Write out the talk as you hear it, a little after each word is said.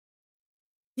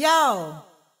Yo,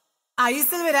 are you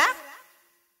still with that?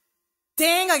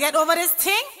 Dang, I get over this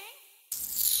thing?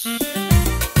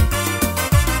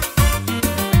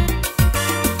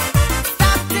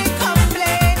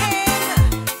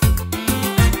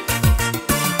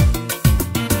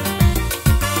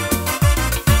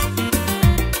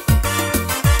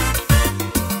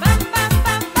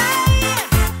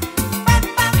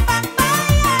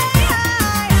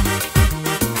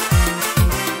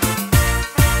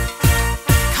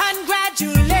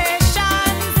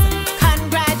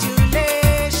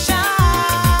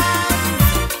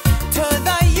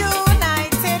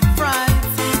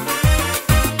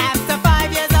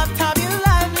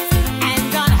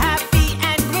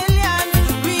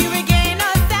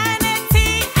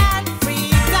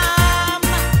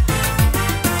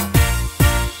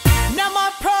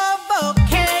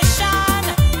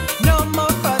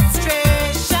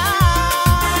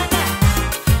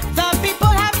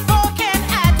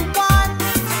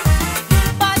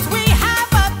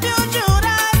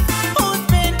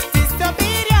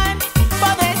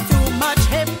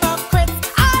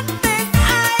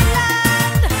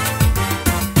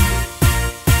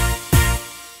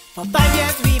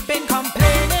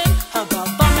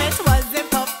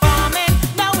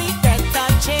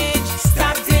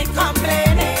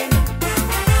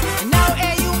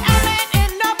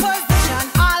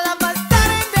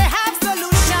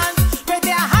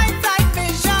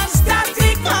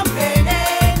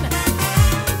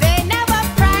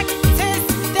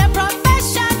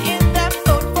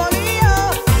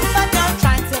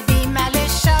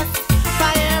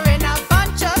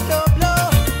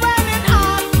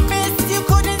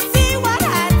 What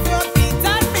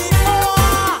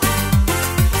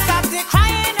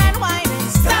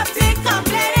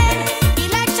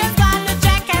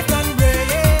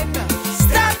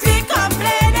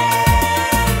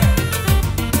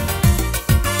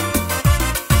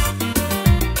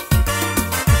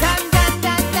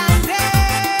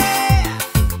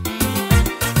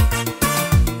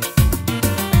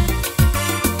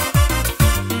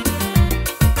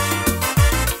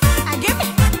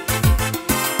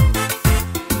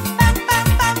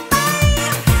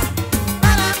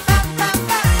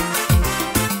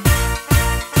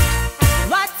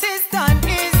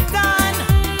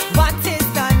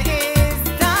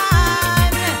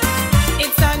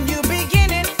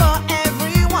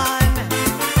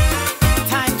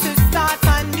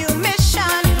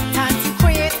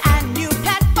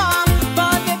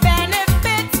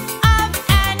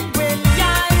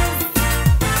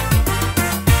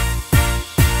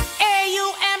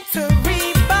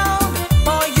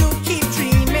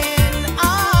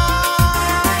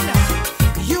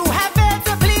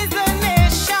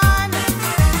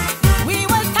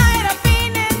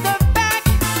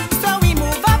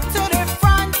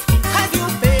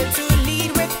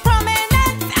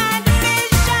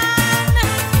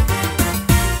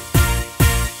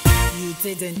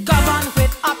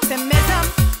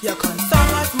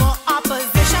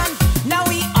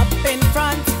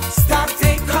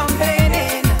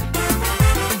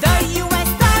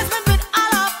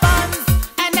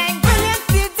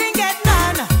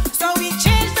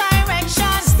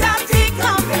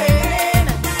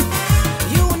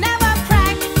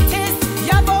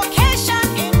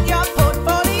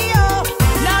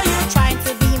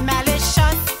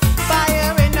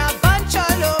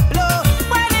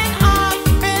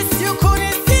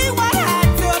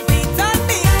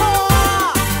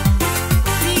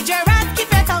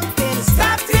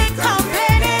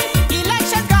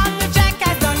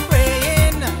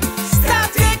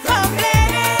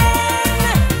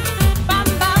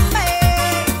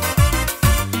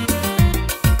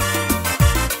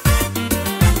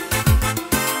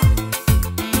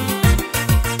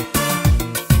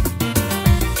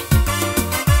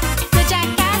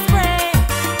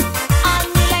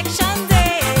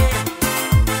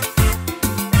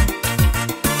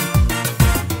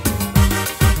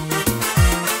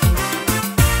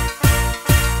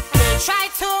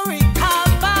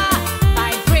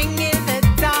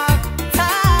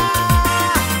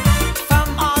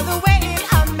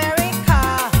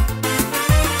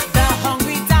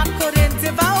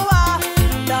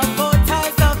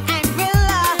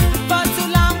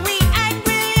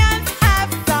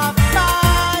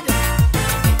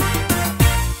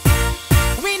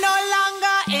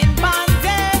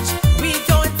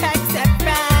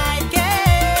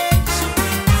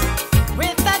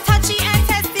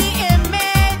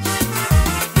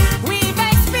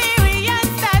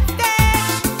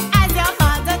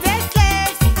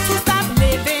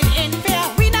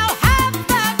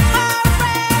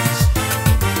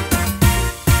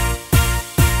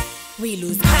We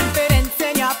lose confidence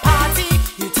in your party.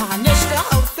 You tarnish the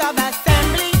house of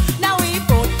assembly. Now we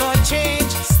vote for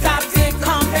change. Stop the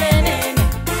complaining.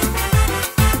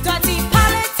 Dirty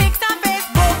politics on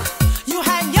Facebook. You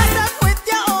hang yourself with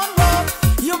your own rope.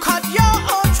 You cut your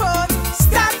own throat.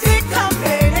 Stop the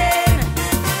complaining.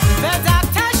 The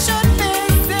doctor should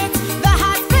visit the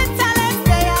hospital and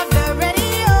stay off the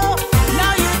radio.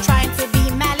 Now you trying to be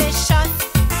malicious,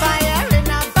 firing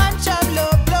a bunch of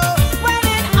low blow. When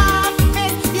in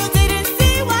office, you didn't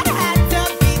see what had to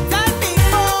be done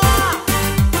before.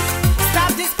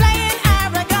 Stop displaying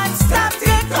arrogance. Stop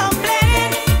the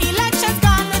complaining. Elections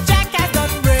gone, the jack has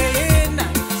done rain.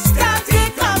 Stop the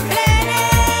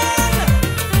complaining.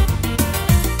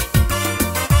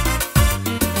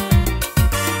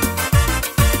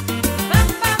 Bam,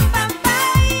 bam, bam,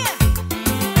 bye.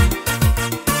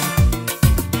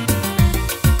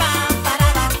 Bam,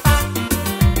 ba-da-bam, bam.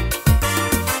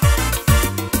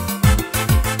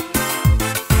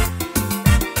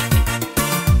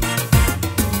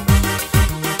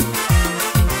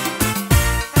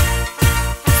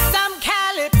 Some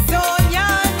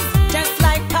calypsonians, just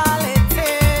like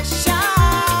politicians,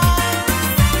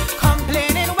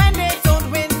 complaining when they don't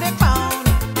win the crown.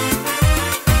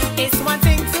 It's one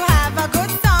thing to have a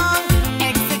good song,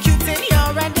 executing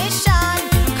your rendition,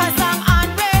 'cause song on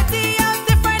radio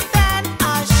different than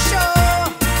a show.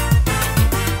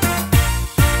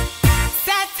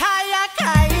 Satire,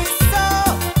 calypso,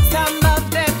 some of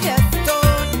them just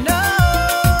don't know.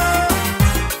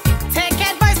 Take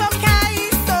advice from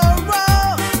calypso.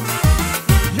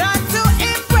 Learn to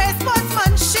embrace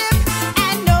sportsmanship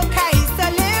and know calypso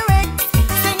lyrics.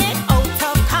 Sing it out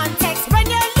of context. When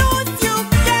you lose, you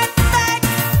get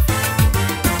vexed.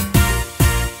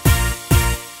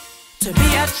 To be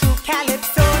a true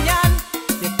calypsonian,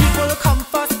 the people come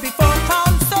first before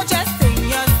crown. So just sing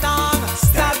your song.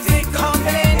 Stop the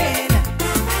complaining.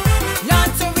 Learn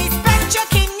to respect your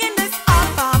king in this art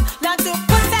form. Learn to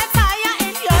put satire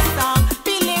in your song.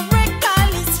 Be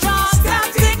lyrically strong. Stop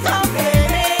the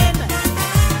complaining.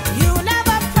 You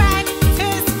never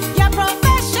practice your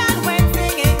profession when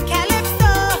singing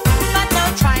calypso, but now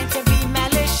trying to be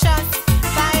malicious,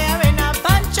 firing a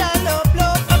bunch of low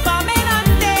blow. Performing on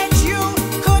stage, you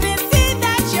couldn't see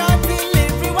that your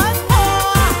delivery was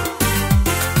poor.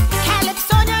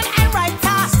 Calypsonian and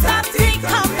writer, stop the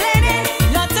complaining.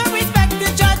 Learn to respect the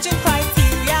judging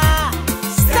criteria.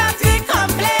 Stop the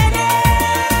complaining.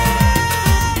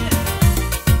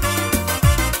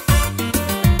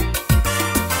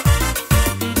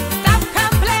 Stop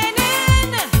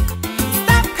complaining.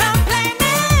 Stop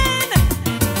complaining.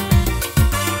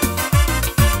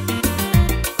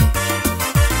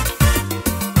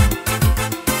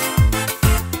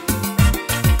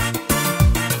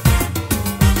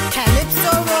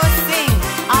 Calypso will sing,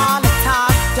 all the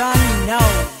talk done know.